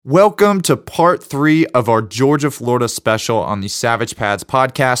Welcome to part 3 of our Georgia-Florida special on the Savage Pads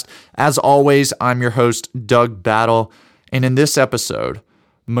podcast. As always, I'm your host, Doug Battle, and in this episode,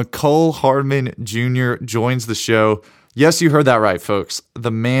 Mecole Hardman Jr. joins the show. Yes, you heard that right, folks.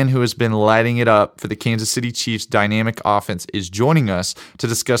 The man who has been lighting it up for the Kansas City Chiefs' dynamic offense is joining us to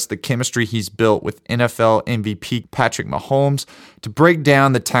discuss the chemistry he's built with NFL MVP Patrick Mahomes, to break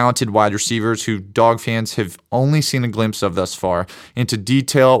down the talented wide receivers who dog fans have only seen a glimpse of thus far, and to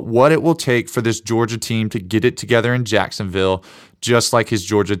detail what it will take for this Georgia team to get it together in Jacksonville, just like his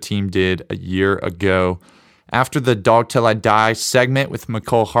Georgia team did a year ago. After the Dog Till I Die segment with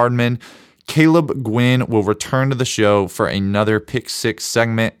Mecole Hardman, Caleb Gwynn will return to the show for another Pick 6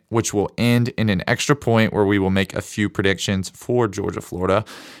 segment, which will end in an extra point where we will make a few predictions for Georgia-Florida.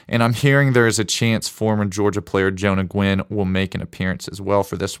 And I'm hearing there is a chance former Georgia player Jonah Gwynn will make an appearance as well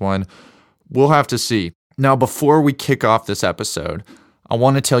for this one. We'll have to see. Now, before we kick off this episode, I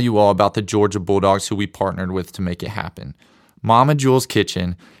want to tell you all about the Georgia Bulldogs who we partnered with to make it happen. Mama Jewel's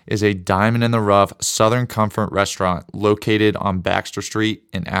Kitchen is a diamond-in-the-rough Southern Comfort restaurant located on Baxter Street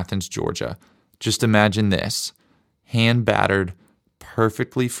in Athens, Georgia. Just imagine this: hand-battered,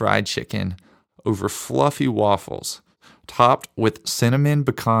 perfectly fried chicken over fluffy waffles, topped with cinnamon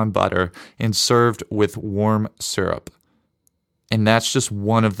pecan butter and served with warm syrup. And that's just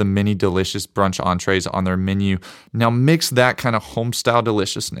one of the many delicious brunch entrees on their menu. Now mix that kind of home-style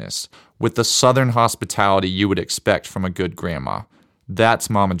deliciousness with the Southern hospitality you would expect from a good grandma. That's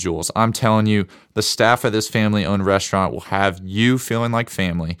Mama Jewel's. I'm telling you, the staff at this family-owned restaurant will have you feeling like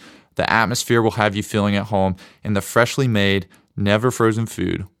family. The atmosphere will have you feeling at home, and the freshly made, never frozen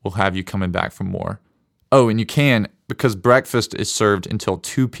food will have you coming back for more. Oh, and you can, because breakfast is served until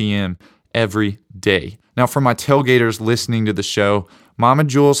 2 p.m. every day. Now, for my tailgaters listening to the show, Mama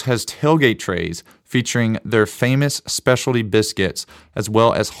Jewel's has tailgate trays featuring their famous specialty biscuits, as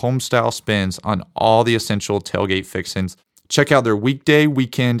well as home-style spins on all the essential tailgate fixins. Check out their weekday,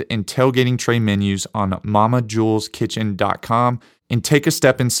 weekend, and tailgating tray menus on mamajewelskitchen.com and take a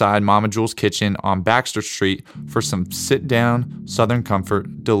step inside Mama Jewel's Kitchen on Baxter Street for some sit-down Southern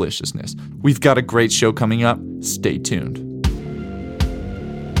Comfort deliciousness. We've got a great show coming up. Stay tuned.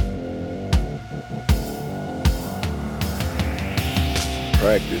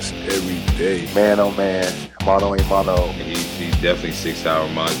 Practice every day. Man, oh man. Mano a mano. He's definitely 6 hour,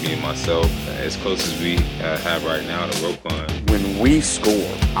 reminds me of myself. As close as we have right now to rope on. When we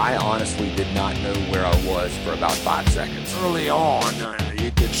scored, I honestly did not know where I was for about 5 seconds. Early on,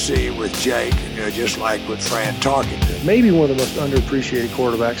 you could see with Jake, just like with Fran Tarkenton. Maybe one of the most underappreciated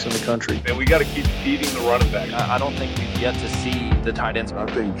quarterbacks in the country. And we got to keep feeding the running back. I don't think we've yet to see the tight ends. I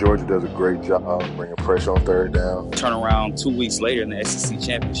think Georgia does a great job bringing pressure on third down. Turn around 2 weeks later in the SEC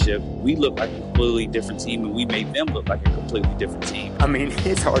championship, we look like a completely different team, and we made them look like a completely different team. I mean,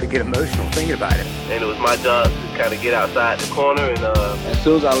 it's hard to get emotional thinking about it. And it was my job to kind of get outside the corner. And as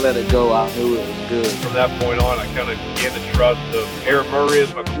soon as I let it go, I knew it was good. From that point on, I kind of began to trust Aaron Murray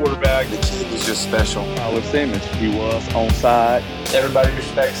as my quarterback. The kid was just special. With Simmons, he was on side. Everybody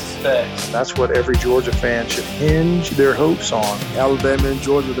respects the specs. That's what every Georgia fan should hinge their hopes on. Alabama and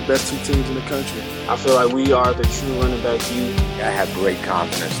Georgia are the best 2 teams in the country. I feel like we are the true running back youth. I have great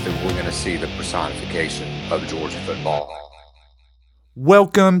confidence that we're going to see the personification of Georgia football.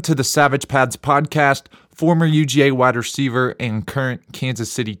 Welcome to the Savage Pads podcast. Former UGA wide receiver and current Kansas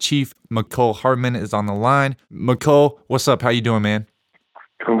City Chief Mecole Hardman is on the line. Mecole, what's up? How you doing, man?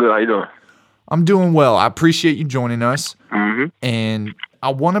 I'm good. How you doing? I'm doing well. I appreciate you joining us. Mm-hmm. And I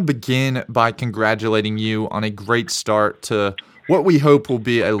want to begin by congratulating you on a great start to what we hope will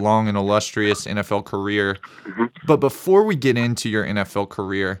be a long and illustrious NFL career. Mm-hmm. But before we get into your NFL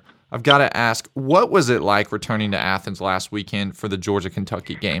career, I've got to ask, what was it like returning to Athens last weekend for the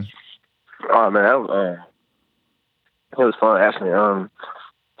Georgia-Kentucky game? Oh, man, it was fun, actually.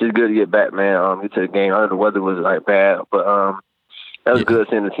 Just good to get back, man, get to the game. I know the weather was, bad, but that was good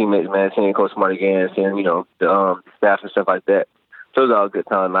seeing the teammates, man, seeing Coach Marty again, seeing, the staff and stuff like that. So it was all a good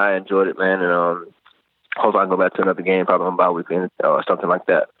time. I enjoyed it, man, and hope I can go back to another game probably on bye weekend or something like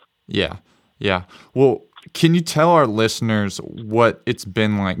that. Yeah. Well, can you tell our listeners what it's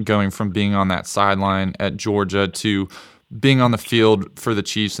been like going from being on that sideline at Georgia to being on the field for the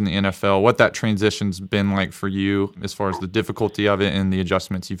Chiefs in the NFL, what that transition's been like for you as far as the difficulty of it and the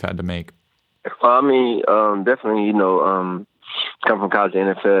adjustments you've had to make? I mean, definitely, come from college to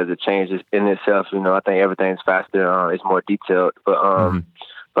NFL, the changes in itself, I think everything's faster, it's more detailed,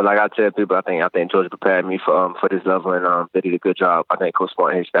 but like I tell people, I think Georgia prepared me for this level, and they did a good job. I think Coach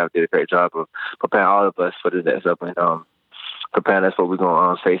Smart and his staff did a great job of preparing all of us for this next level. And preparing us for what we're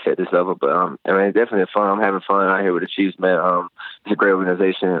going to face at this level. But I mean, it's definitely fun. I'm having fun out here with the Chiefs, man. It's a great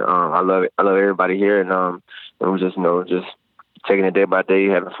organization. I love it. I love everybody here, and we're just just taking it day by day,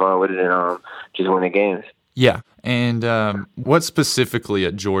 having fun with it, and just winning games. Yeah. And what specifically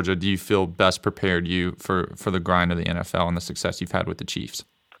at Georgia do you feel best prepared you for the grind of the NFL and the success you've had with the Chiefs?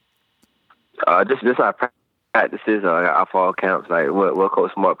 Just our practices, our fall camps, like what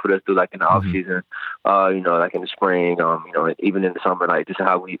Coach Smart put us through, like in the off season, like in the spring, even in the summer, like just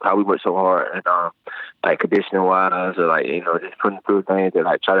how we work so hard, and like conditioning wise, or like just putting through things that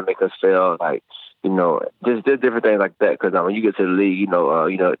like try to make us feel like just different things like that. Because when you get to the league,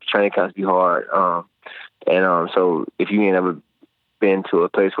 training camps be hard, so if you ain't ever been to a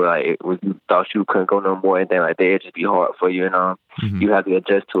place where like you thought you couldn't go no more, anything like that, it'd just be hard for you, and you have to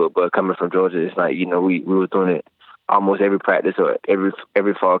adjust to it. But coming from Georgia, it's like we were doing it almost every practice or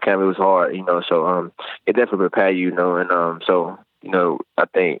every fall camp. It was hard, so it definitely prepared you, and so I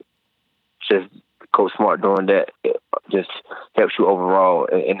think just Coach Smart doing that, it just helps you overall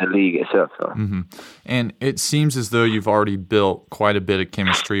in the league itself. So. And it seems as though you've already built quite a bit of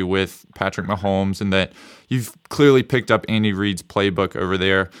chemistry with Patrick Mahomes, and that you've clearly picked up Andy Reid's playbook over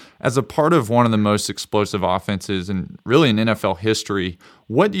there. As a part of one of the most explosive offenses and really in NFL history,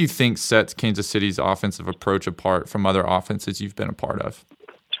 what do you think sets Kansas City's offensive approach apart from other offenses you've been a part of?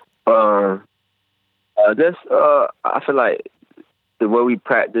 I feel like the way we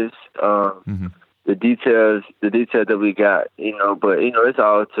practice, the details that we got, but it's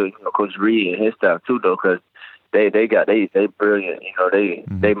all to Coach Reid and his staff too, though, because they brilliant,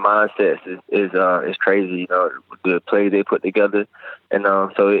 they mindsets is crazy, the plays they put together, and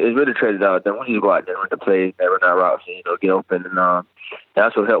so it's really traded out. Then when you go out there with the plays, they run our routes, and get open, and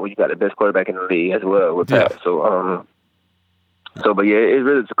that's what helps when you got the best quarterback in the league as well with that. But yeah, it's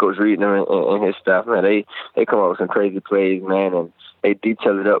really to Coach Reid and his staff, man. They come up with some crazy plays, man, and they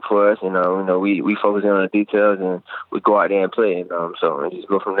detail it up for us. We focus in on the details, and we go out there and play, and so just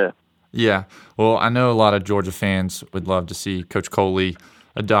go from there. Yeah, well, I know a lot of Georgia fans would love to see Coach Coley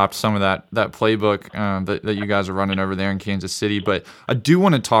adopt some of that playbook that you guys are running over there in Kansas City. But I do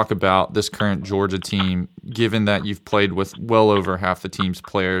want to talk about this current Georgia team, given that you've played with well over half the team's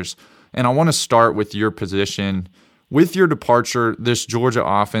players. And I want to start with your position. With your departure, this Georgia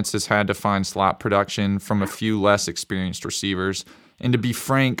offense has had to find slot production from a few less experienced receivers. And to be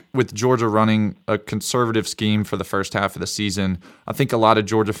frank, with Georgia running a conservative scheme for the first half of the season, I think a lot of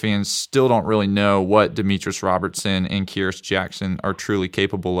Georgia fans still don't really know what Demetrius Robertson and Kyrus Jackson are truly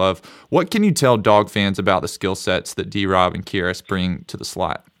capable of. What can you tell Dog fans about the skill sets that D-Rob and Kyrus bring to the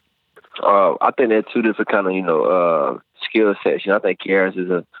slot? I think they're two different kind of skill sets. I think Kyrus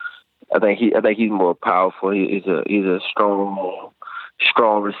is I think he's more powerful. He's a strong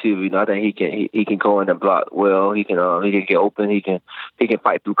receiver. I think he can go in and block well. He can get open. He can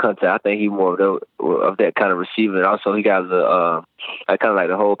fight through contact. I think he's more of that kind of receiver. And also he got the kind of like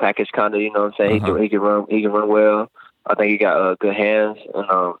the whole package kind of. You know what I'm saying? He can run well. I think he got good hands,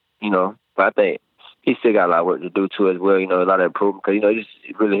 and but I think he still got a lot of work to do too as well. A lot of improvement because this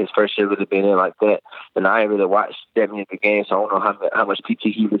really his first year really being in like that. And I ain't really watched that many of the games, so I don't know how much PT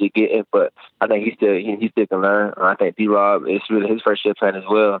he really getting. But I think he still can learn. I think D-Rob is really his first year playing as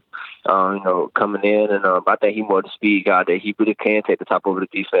well. Coming in, and I think he's more the speed guy that he really can take the top over the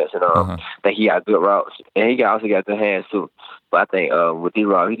defense. And I think he got good routes, and he also got good hands too. But I think with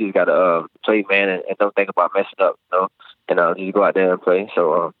D-Rob, he just got to play man and don't think about messing up, and just go out there and play.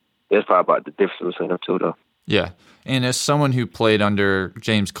 So. It's probably about the difference between them two, though. Yeah. And as someone who played under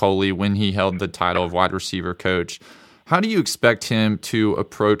James Coley when he held the title of wide receiver coach, how do you expect him to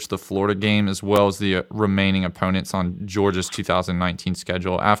approach the Florida game as well as the remaining opponents on Georgia's 2019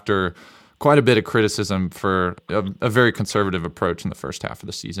 schedule after quite a bit of criticism for a very conservative approach in the first half of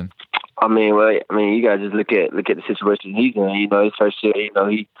the season? You guys just look at the situation he's in. His first year,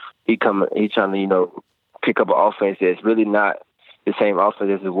 he's trying to pick up an offense that's really not the same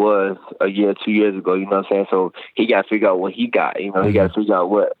offense as it was a year, 2 years ago, you know what I'm saying? So he got to figure out what he got, he got to figure out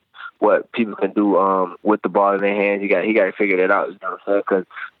what people can do with the ball in their hands. He got to figure that out, you know what I'm saying? Because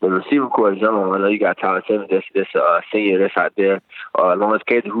the receiver core is young. I know you got Tyler Simmons, this senior that's out there. Lawrence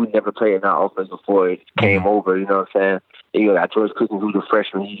Casey, who never played in our offense before, came over, you know what I'm saying? And you got George Cousins, who's a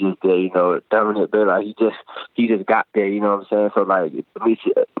freshman. He's just there, dominant there. Like he just got there, you know what I'm saying? So like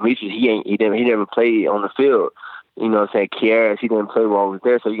Demetrius, he never played on the field. you know what I'm saying, Kiaris, he didn't play while I was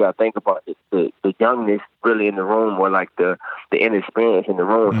there, so you got to think about the youngness really in the room, or like the inexperience in the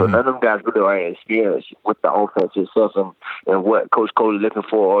room. So none of them guys really are experienced with the offense itself and what Coach Cole is looking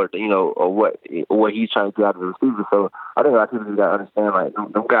for, or, you know, or what he's trying to get out of the receiver. So I think a lot of people got to understand,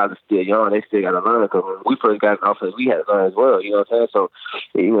 like, them guys are still young. They still got to learn, because when we first got an offense, we had to learn as well, you know what I'm saying? So,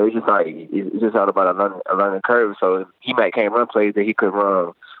 you know, it's just all about a learning curve. So he might can't run plays that he could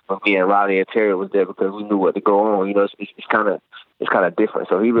run when me and Riley and Terry was there, because we knew what to go on. You know, it's kind of different.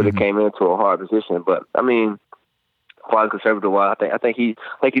 So he really came into a hard position. But I mean, as far as conservative wise, I think he's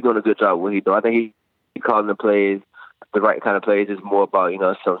doing a good job with what he's doing. I think he calling the plays, the right kind of plays. Is more about, you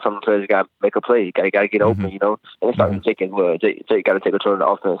know, some players got to make a play. You got to get open, you know. And it's starting to take as well. Jake got to take control of the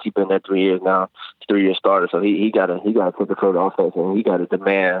offense. He's been there 3 years now. He's 3-year starter, so he got to take control of the offense, and he got to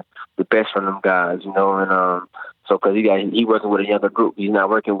demand the best from them guys, you know. And so because he working with a younger group, he's not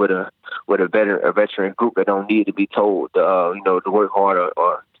working with a veteran group that don't need to be told, you know, to work hard,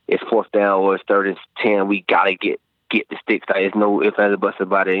 or it's 4th down or it's 3rd and 10. We gotta get the sticks. There's no ifs, ands, or buts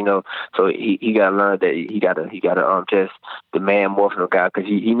about it, you know. So he got to learn that he got to just demand more from the guy, because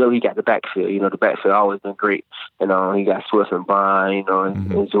he know he got the backfield. You know, the backfield always been great. You know, he got Swift and Bond, you know,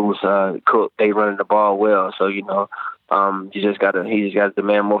 and Zeus, Cook. They running the ball well. So, you know, he just got to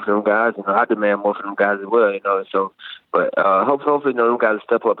demand more from them guys. You know, I demand more from them guys as well. You know, so but hopefully, you know, them guys will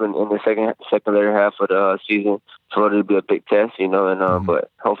step up in the secondary half of the season. So it'll be a big test, you know, and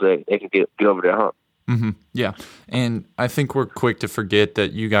but hopefully they can get over their hump. Yeah, and I think we're quick to forget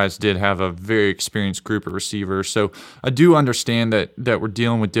that you guys did have a very experienced group of receivers. So I do understand that we're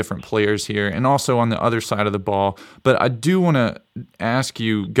dealing with different players here, and also on the other side of the ball. But I do want to ask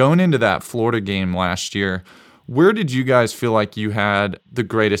you, going into that Florida game last year, where did you guys feel like you had the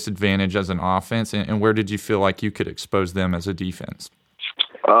greatest advantage as an offense, and where did you feel like you could expose them as a defense?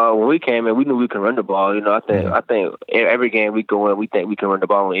 When we came in, we knew we could run the ball. You know, I think every game we go in, we think we can run the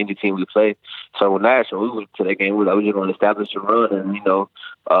ball on any team we play. So last year we went to that game, we were just going to establish the run, and you know,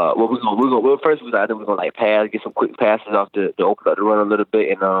 first I think we're going to like pass, get some quick passes off to open up the run a little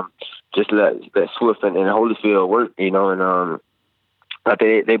bit, and just let Swift and Holyfield work. You know, and I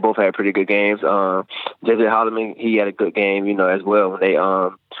think they both had pretty good games. J.J. Hardman, he had a good game, you know, as well. When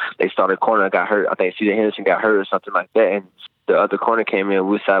they started corner, got hurt. I think C.J. Henderson got hurt or something like that, and the other corner came in.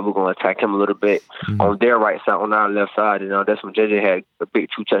 We decided we're going to attack him a little bit on their right side, on our left side. You know, that's when JJ had a big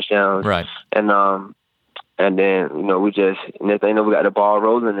 2 touchdowns. Right. And then, you know, we got the ball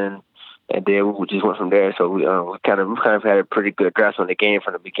rolling, and then we just went from there. So we kind of had a pretty good grasp on the game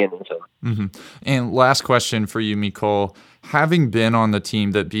from the beginning. So. And last question for you, Mecole. Having been on the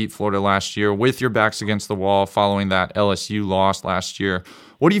team that beat Florida last year, with your backs against the wall following that LSU loss last year,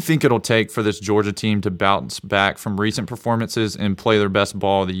 what do you think it'll take for this Georgia team to bounce back from recent performances and play their best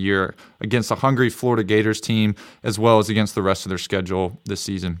ball of the year against a hungry Florida Gators team, as well as against the rest of their schedule this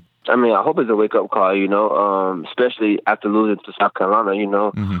season? I mean, I hope it's a wake-up call, you know, especially after losing to South Carolina, you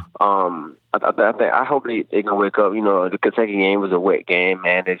know. I hope they can wake up. You know, the Kentucky game was a wet game,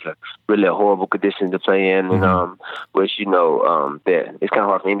 man. It's really a horrible condition to play in, and which, you know, that it's kind of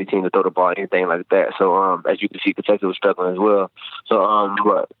hard for any team to throw the ball, anything like that. So, as you can see, Kentucky was struggling as well. So,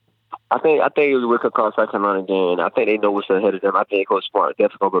 but I think it was a wake-up call South Carolina game. I think they know what's ahead of them. I think Coach Smart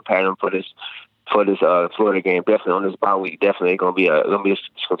definitely going to prepare them for this Florida game. Definitely on this bye week. Definitely going to be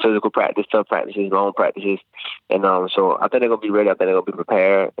some physical practice, tough practices, long practices, and so I think they're going to be ready. I think they're going to be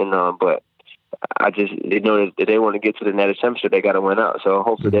prepared, and but they know that they want to get to the national championship. They got to win out. So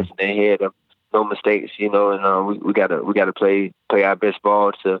hopefully that's in their head. No mistakes, you know, and we gotta play our best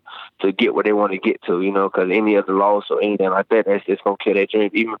ball to get what they want to get to, you know, because any other loss or anything like that, that's just gonna kill their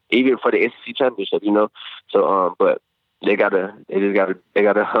dream, even for the SEC championship, you know. So but they gotta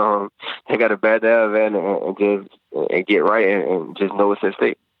bat down, man, and get right and just know what's at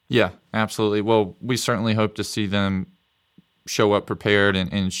stake. Yeah, absolutely. Well, we certainly hope to see them show up prepared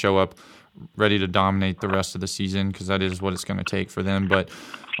and show up ready to dominate the rest of the season, because that is what it's going to take for them. But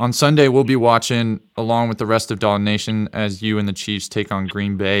on Sunday, we'll be watching along with the rest of Dog Nation as you and the Chiefs take on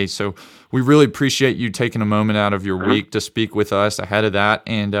Green Bay. So we really appreciate you taking a moment out of your week to speak with us ahead of that,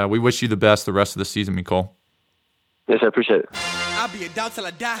 and we wish you the best the rest of the season, Mecole. Yes, I appreciate it. I'll be a dog till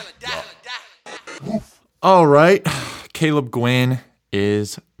I die. All right, Caleb Gwynn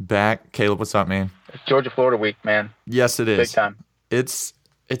is back. Caleb, what's up, man? It's Georgia Florida week, man. Yes, it is. Big time.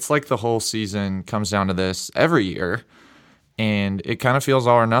 It's like the whole season comes down to this every year, and it kind of feels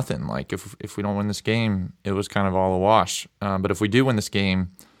all or nothing. Like if we don't win this game, it was kind of all a wash. But if we do win this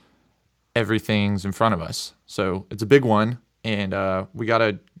game, everything's in front of us. So it's a big one, and we got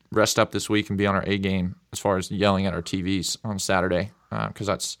to rest up this week and be on our A game as far as yelling at our TVs on Saturday, because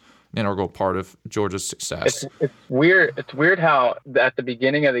integral part of Georgia's success. It's weird. It's weird how at the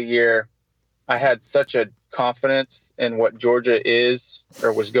beginning of the year, I had such a confidence in what Georgia is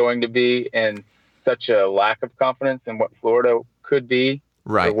or was going to be, and such a lack of confidence in what Florida could be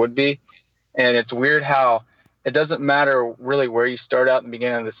or would be. And it's weird how it doesn't matter really where you start out in the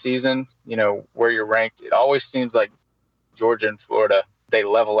beginning of the season, where you're ranked. It always seems like Georgia and Florida, they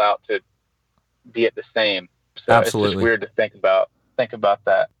level out to be at the same. So Absolutely. It's just weird to think about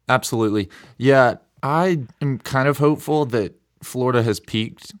that. Absolutely. Yeah, I am kind of hopeful that Florida has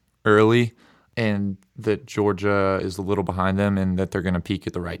peaked early and that Georgia is a little behind them and that they're going to peak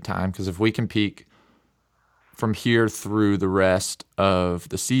at the right time. Because if we can peak from here through the rest of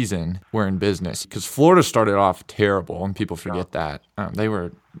the season, we're in business. Because Florida started off terrible, and people forget that. They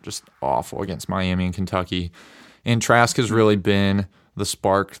were just awful against Miami and Kentucky. And Trask has really been the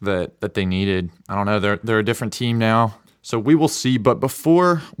spark that they needed. I don't know. They're a different team now. So we will see. But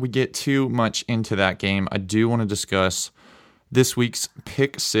before we get too much into that game, I do want to discuss this week's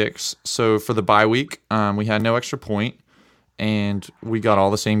Pick 6. So for the bye week, we had no extra point, and we got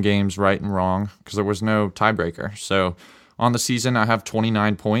all the same games right and wrong because there was no tiebreaker. So on the season, I have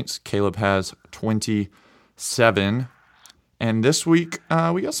 29 points. Caleb has 27. And this week,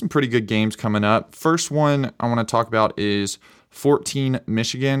 we got some pretty good games coming up. First one I want to talk about is 14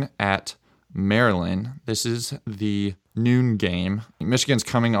 Michigan at Maryland. This is the noon game. Michigan's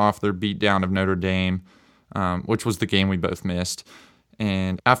coming off their beatdown of Notre Dame, which was the game we both missed.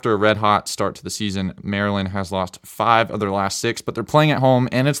 And after a red-hot start to the season, Maryland has lost 5 of their last 6, but they're playing at home,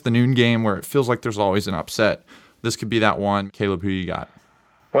 and it's the noon game where it feels like there's always an upset. This could be that one. Caleb, who you got?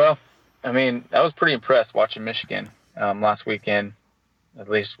 Well, I mean, I was pretty impressed watching Michigan last weekend, at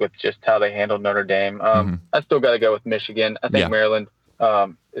least with just how they handled Notre Dame. I still got to go with Michigan. I think Maryland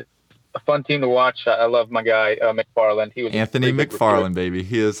is a fun team to watch. I love my guy, McFarland. He was Anthony McFarland, baby.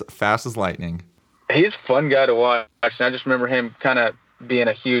 He is fast as lightning. He's a fun guy to watch. And I just remember him kind of being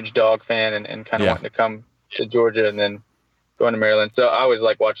a huge dog fan and kind of wanting to come to Georgia and then going to Maryland. So I always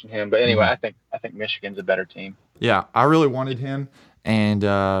like watching him. But anyway, I think Michigan's a better team. Yeah, I really wanted him, and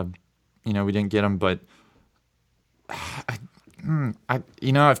we didn't get him. But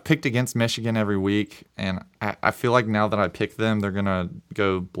I've picked against Michigan every week, and I feel like now that I picked them, they're gonna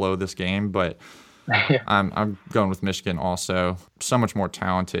go blow this game. But I'm going with Michigan also. So much more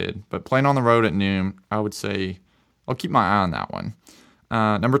talented. But playing on the road at noon, I would say I'll keep my eye on that one.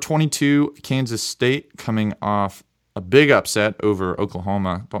 Number 22, Kansas State, coming off a big upset over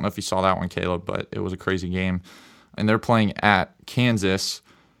Oklahoma. Don't know if you saw that one, Caleb, but it was a crazy game. And they're playing at Kansas.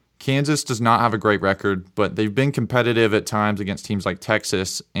 Kansas does not have a great record, but they've been competitive at times against teams like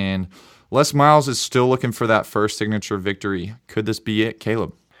Texas. And Les Miles is still looking for that first signature victory. Could this be it,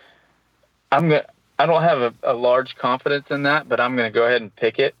 Caleb? I don't have a large confidence in that, but I'm going to go ahead and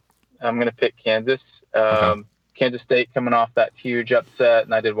pick it. I'm going to pick Kansas. Okay. Kansas State coming off that huge upset,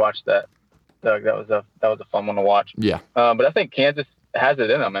 and I did watch that. Doug, that was a fun one to watch. Yeah. But I think Kansas has it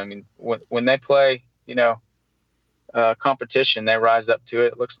in them. I mean, when they play, competition, they rise up to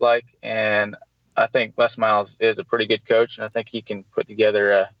it. It looks like, and I think Les Miles is a pretty good coach, and I think he can put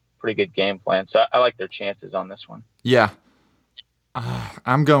together a pretty good game plan. So I like their chances on this one. Yeah.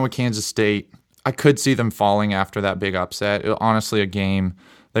 I'm going with Kansas State. I could see them falling after that big upset. Honestly, a game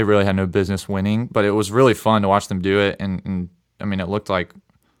they really had no business winning, but it was really fun to watch them do it. And I mean, it looked like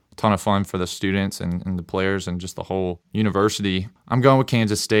a ton of fun for the students and the players and just the whole university. I'm going with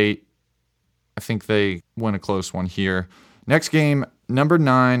Kansas State. I think they win a close one here. Next game, number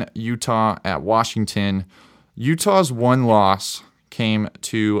 9, Utah at Washington. Utah's one loss came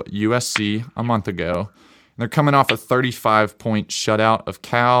to USC a month ago. They're coming off a 35-point shutout of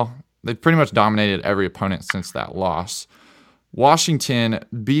Cal. They've pretty much dominated every opponent since that loss. Washington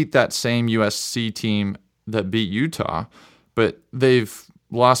beat that same USC team that beat Utah, but they've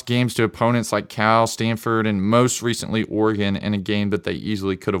lost games to opponents like Cal, Stanford, and most recently Oregon in a game that they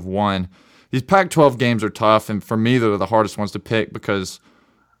easily could have won. These Pac-12 games are tough, and for me, they're the hardest ones to pick because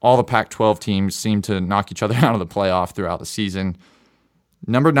all the Pac-12 teams seem to knock each other out of the playoff throughout the season.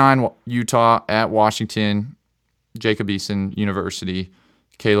 Number 9, Utah at Washington, Jacob Eason University.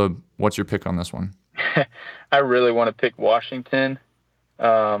 Caleb, what's your pick on this one? I really want to pick Washington,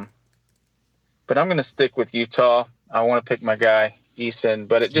 but I'm going to stick with Utah. I want to pick my guy, Eason,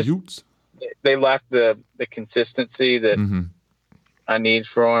 but it just they lack the consistency that I need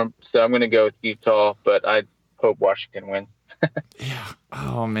from him. So I'm going to go with Utah, but I hope Washington wins. Yeah.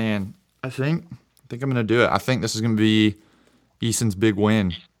 Oh, man. I think I'm going to do it. I think this is going to be Eason's big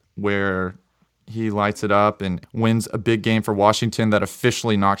win where he lights it up and wins a big game for Washington that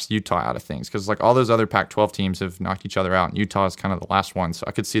officially knocks Utah out of things. Because like all those other Pac-12 teams have knocked each other out, and Utah is kind of the last one. So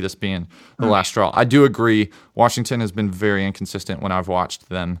I could see this being the last straw. I do agree. Washington has been very inconsistent when I've watched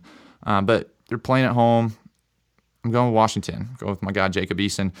them. But they're playing at home. I'm going with Washington. Go with my guy, Jacob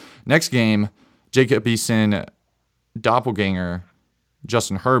Eason. Next game, Jacob Eason, doppelganger,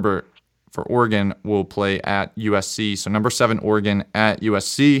 Justin Herbert for Oregon will play at USC. So number 7, Oregon at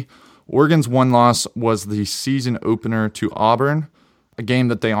USC. Oregon's one loss was the season opener to Auburn, a game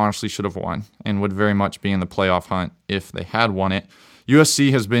that they honestly should have won and would very much be in the playoff hunt if they had won it.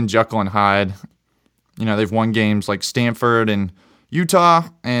 USC has been Jekyll and Hyde. You know, they've won games like Stanford and Utah,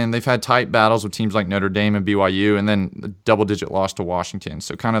 and they've had tight battles with teams like Notre Dame and BYU, and then a double-digit loss to Washington.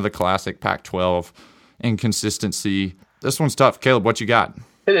 So kind of the classic Pac-12 inconsistency. This one's tough. Caleb, what you got?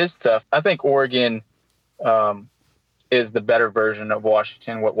 It is tough. I think Oregon is the better version of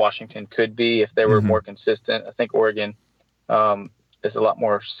Washington, what Washington could be if they were more consistent. I think Oregon is a lot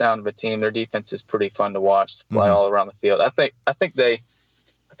more sound of a team. Their defense is pretty fun to watch, to fly all around the field. I think they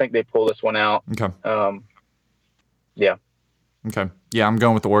pull this one out. Okay. Yeah. Okay. Yeah, I'm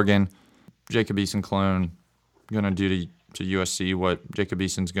going with Oregon. Jacob Eason clone going to do to USC what Jacob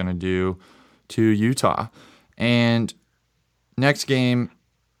Eason's going to do to Utah. And next game,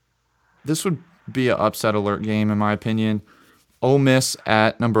 this would be an upset alert game in my opinion. Ole Miss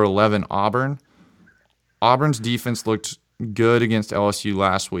at number 11, Auburn. Auburn's defense looked good against LSU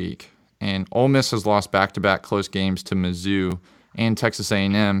last week, and Ole Miss has lost back-to-back close games to Mizzou and Texas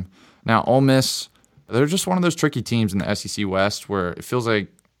A&M. Now, Ole Miss, they're just one of those tricky teams in the SEC West where it feels like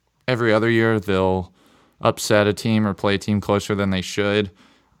every other year they'll upset a team or play a team closer than they should,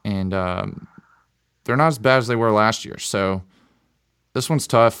 and they're not as bad as they were last year. So this one's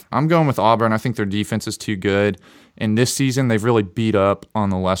tough. I'm going with Auburn. I think their defense is too good. And this season, they've really beat up on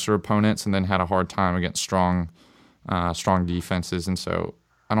the lesser opponents and then had a hard time against strong defenses. And so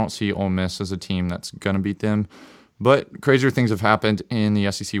I don't see Ole Miss as a team that's going to beat them. But crazier things have happened in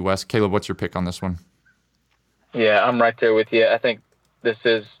the SEC West. Caleb, what's your pick on this one? Yeah, I'm right there with you. I think this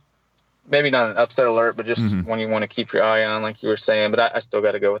is maybe not an upset alert, but just one you want to keep your eye on, like you were saying. But I still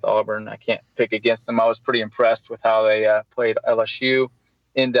got to go with Auburn. I can't pick against them. I was pretty impressed with how they played LSU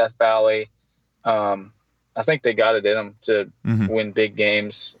in Death Valley. I think they got it in them to win big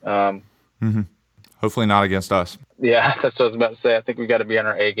games. Hopefully not against us. Yeah, that's what I was about to say. I think we got to be on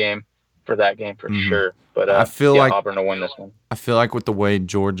our A game for that game for sure. But I feel like Auburn will win this one. I feel like with the way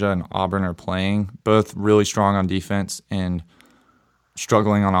Georgia and Auburn are playing, both really strong on defense and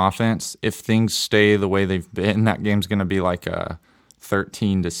struggling on offense, if things stay the way they've been, that game's going to be like a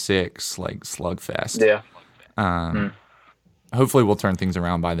 13-6 like slugfest. Yeah. Hopefully we'll turn things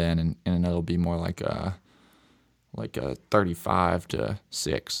around by then, and it'll be more like a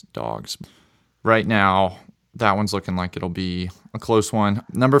 35-6 dogs. Right now, that one's looking like it'll be a close one.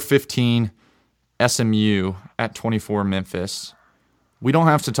 Number 15, SMU at 24, Memphis. We don't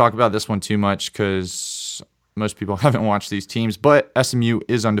have to talk about this one too much because most people haven't watched these teams, but SMU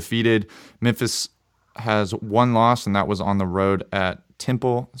is undefeated. Memphis has one loss, and that was on the road at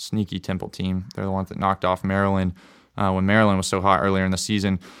Temple, sneaky Temple team. They're the ones that knocked off Maryland when Maryland was so hot earlier in the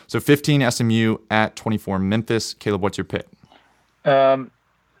season. So 15 SMU at 24 Memphis. Caleb, what's your pick? I'm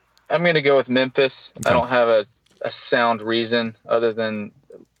going to go with Memphis. Okay. I don't have a sound reason other than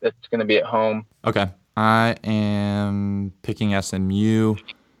it's going to be at home. Okay. I am picking SMU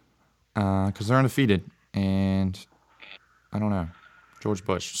because they're undefeated, and I don't know, George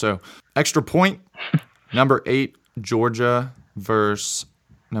Bush. So extra point, number 8, Georgia versus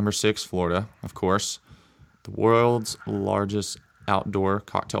number 6, Florida, of course. The world's largest outdoor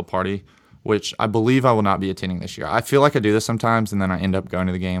cocktail party, which I believe I will not be attending this year. I feel like I do this sometimes, and then I end up going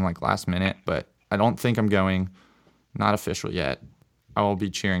to the game like last minute, but I don't think I'm going. Not official yet. I will be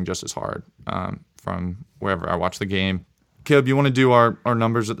cheering just as hard from wherever I watch the game. Caleb, you want to do our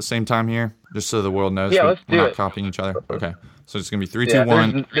numbers at the same time here, just so the world knows let's we're do not it. Copying each other? Okay. So it's going to be 3, 2,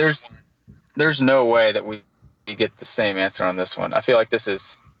 1. There's no way that we get the same answer on this one. I feel like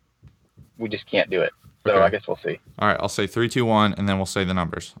we just can't do it. So okay. I guess we'll see. All right, I'll say 3, 2, 1, and then we'll say the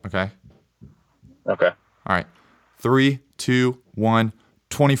numbers, okay? Okay. All right. 3, 2, 1,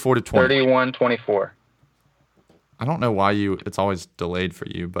 24 to 20. 31-24. I don't know why it's always delayed for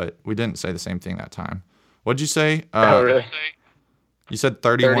you, but we didn't say the same thing that time. What'd you say? Oh, really? You said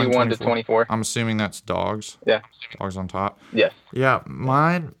 31 to 24. I'm assuming that's dogs. Yeah. Dogs on top. Yes. Yeah,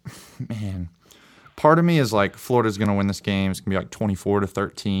 mine, man. Part of me is like Florida's going to win this game. It's going to be like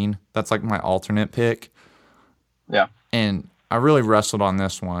 24-13. That's like my alternate pick. Yeah. And I really wrestled on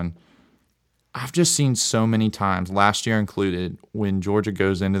this one. I've just seen so many times, last year included, when Georgia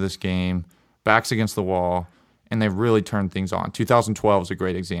goes into this game backs against the wall, and they really turned things on. 2012 is a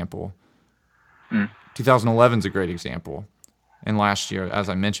great example. 2011 is a great example. And last year, as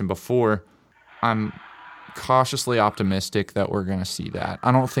I mentioned before, I'm cautiously optimistic that we're going to see that.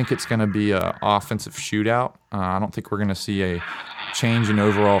 I don't think it's going to be an offensive shootout. I don't think we're going to see a change in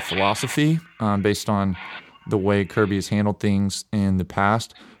overall philosophy based on the way Kirby has handled things in the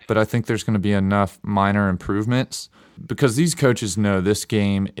past. But I think there's going to be enough minor improvements because these coaches know this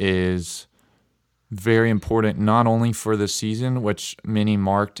game is very important, not only for the season, which many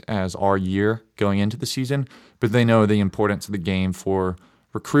marked as our year going into the season, but they know the importance of the game for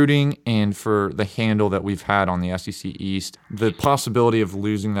recruiting and for the handle that we've had on the SEC East. The possibility of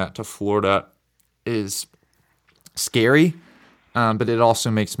losing that to Florida is scary, but it also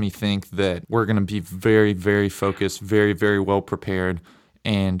makes me think that we're going to be very, very focused, very, very well prepared,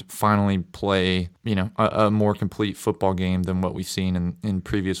 and finally play, a more complete football game than what we've seen in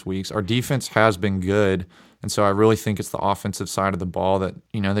previous weeks. Our defense has been good, and so I really think it's the offensive side of the ball that,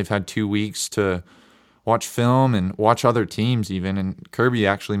 they've had 2 weeks to watch film and watch other teams even. And Kirby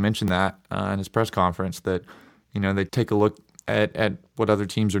actually mentioned that in his press conference that, they take a look at what other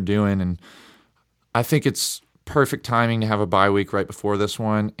teams are doing. And I think it's perfect timing to have a bye week right before this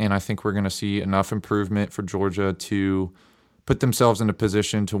one, and I think we're going to see enough improvement for Georgia to put themselves in a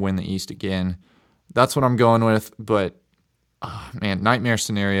position to win the East again. That's what I'm going with, but nightmare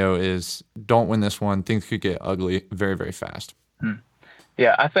scenario is don't win this one. Things could get ugly very, very fast.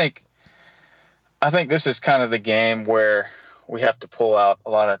 Yeah, I think this is kind of the game where we have to pull out a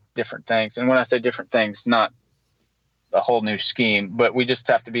lot of different things. And when I say different things, not a whole new scheme, but we just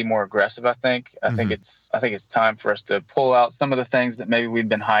have to be more aggressive, I think. I think it's time for us to pull out some of the things that maybe we've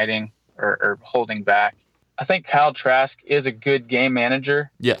been hiding or holding back. I think Kyle Trask is a good game manager.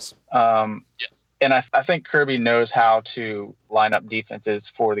 Yes. And I think Kirby knows how to line up defenses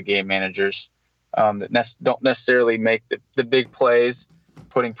for the game managers that don't necessarily make the big plays,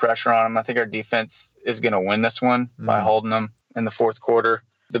 putting pressure on them. I think our defense is going to win this one by holding them in the fourth quarter.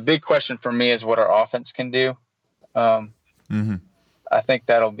 The big question for me is what our offense can do. I think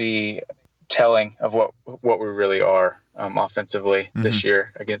that'll be telling of what we really are offensively this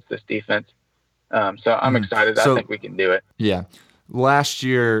year against this defense. So I'm excited. I think we can do it. Yeah. Last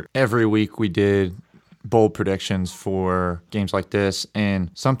year, every week we did bold predictions for games like this.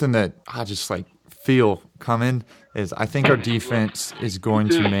 And something that I just feel coming is I think our defense is going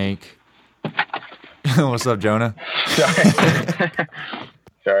to make – what's up, Jonah?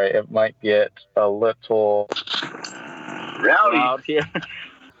 Sorry, it might get a little rowdy out here.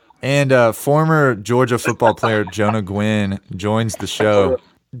 And former Georgia football player Jonah Gwynn joins the show.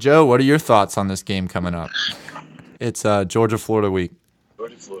 Joe, what are your thoughts on this game coming up? It's Georgia-Florida week.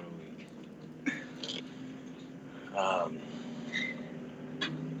 Georgia-Florida week.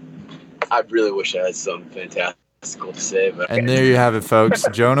 I really wish I had something fantastical to say. But and there you have it, folks.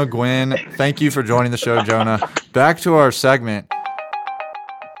 Jonah Gwynn, thank you for joining the show, Jonah. Back to our segment.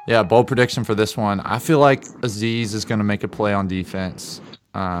 Yeah, bold prediction for this one. I feel like Aziz is going to make a play on defense,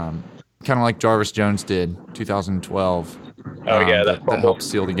 kind of like Jarvis Jones did 2012. That helped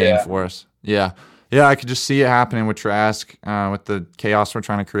seal the game for us. Yeah, I could just see it happening with Trask, with the chaos we're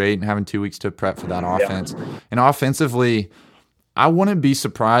trying to create and having 2 weeks to prep for that offense. And offensively, I wouldn't be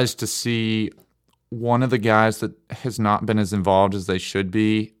surprised to see one of the guys that has not been as involved as they should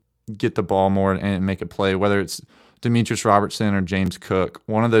be get the ball more and make a play, whether it's Demetrius Robertson or James Cook.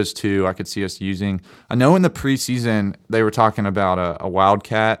 One of those two I could see us using. I know in the preseason they were talking about a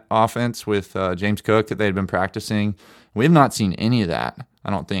Wildcat offense with James Cook that they had been practicing. We have not seen any of that, I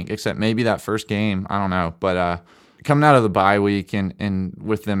don't think, except maybe that first game. I don't know. But coming out of the bye week and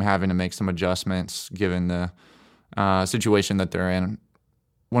with them having to make some adjustments given the situation that they're in,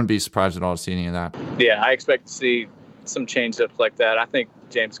 wouldn't be surprised at all to see any of that. Yeah, I expect to see some change-ups like that. I think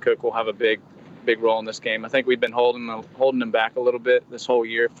James Cook will have a big role in this game. I think we've been holding him back a little bit this whole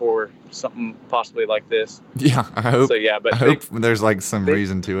year for something possibly like this. Yeah, I hope. So yeah, but I hope there's some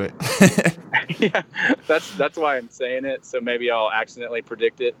reason to it. Yeah, that's why I'm saying it. So maybe I'll accidentally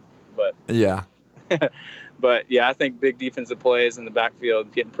predict it. But yeah. But yeah, I think big defensive plays in the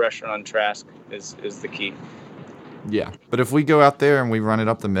backfield, getting pressure on Trask is the key. Yeah, but if we go out there and we run it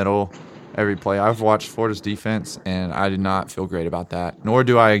up the middle every play, I've watched Florida's defense and I did not feel great about that. Nor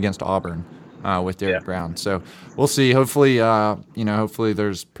do I against Auburn. With Derek Brown. So we'll see. Hopefully, hopefully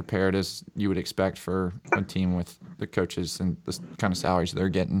there's prepared as you would expect for a team with the coaches and the kind of salaries they're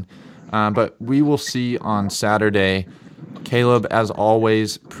getting. But we will see on Saturday. Caleb, as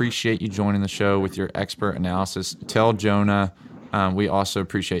always, appreciate you joining the show with your expert analysis. Tell Jonah we also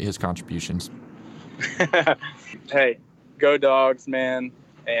appreciate his contributions. Hey, go Dogs, man.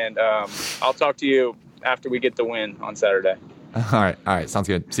 And I'll talk to you after we get the win on Saturday. All right. Sounds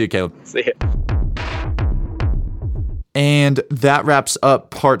good. See you, Caleb. See you. And that wraps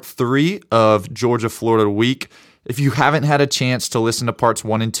up part 3 of Georgia-Florida week. If you haven't had a chance to listen to parts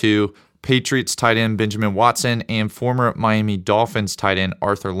 1 and 2, Patriots tight end Benjamin Watson and former Miami Dolphins tight end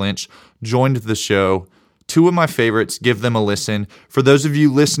Arthur Lynch joined the show. 2 of my favorites. Give them a listen. For those of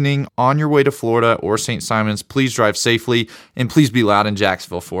you listening on your way to Florida or St. Simons, please drive safely and please be loud in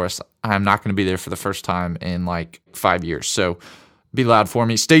Jacksonville for us. I'm not going to be there for the first time in like 5 years, so be loud for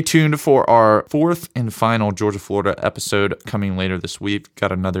me. Stay tuned for our 4th and final Georgia-Florida episode coming later this week.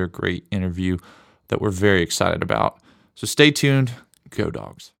 Got another great interview that we're very excited about. So stay tuned. Go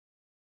Dogs.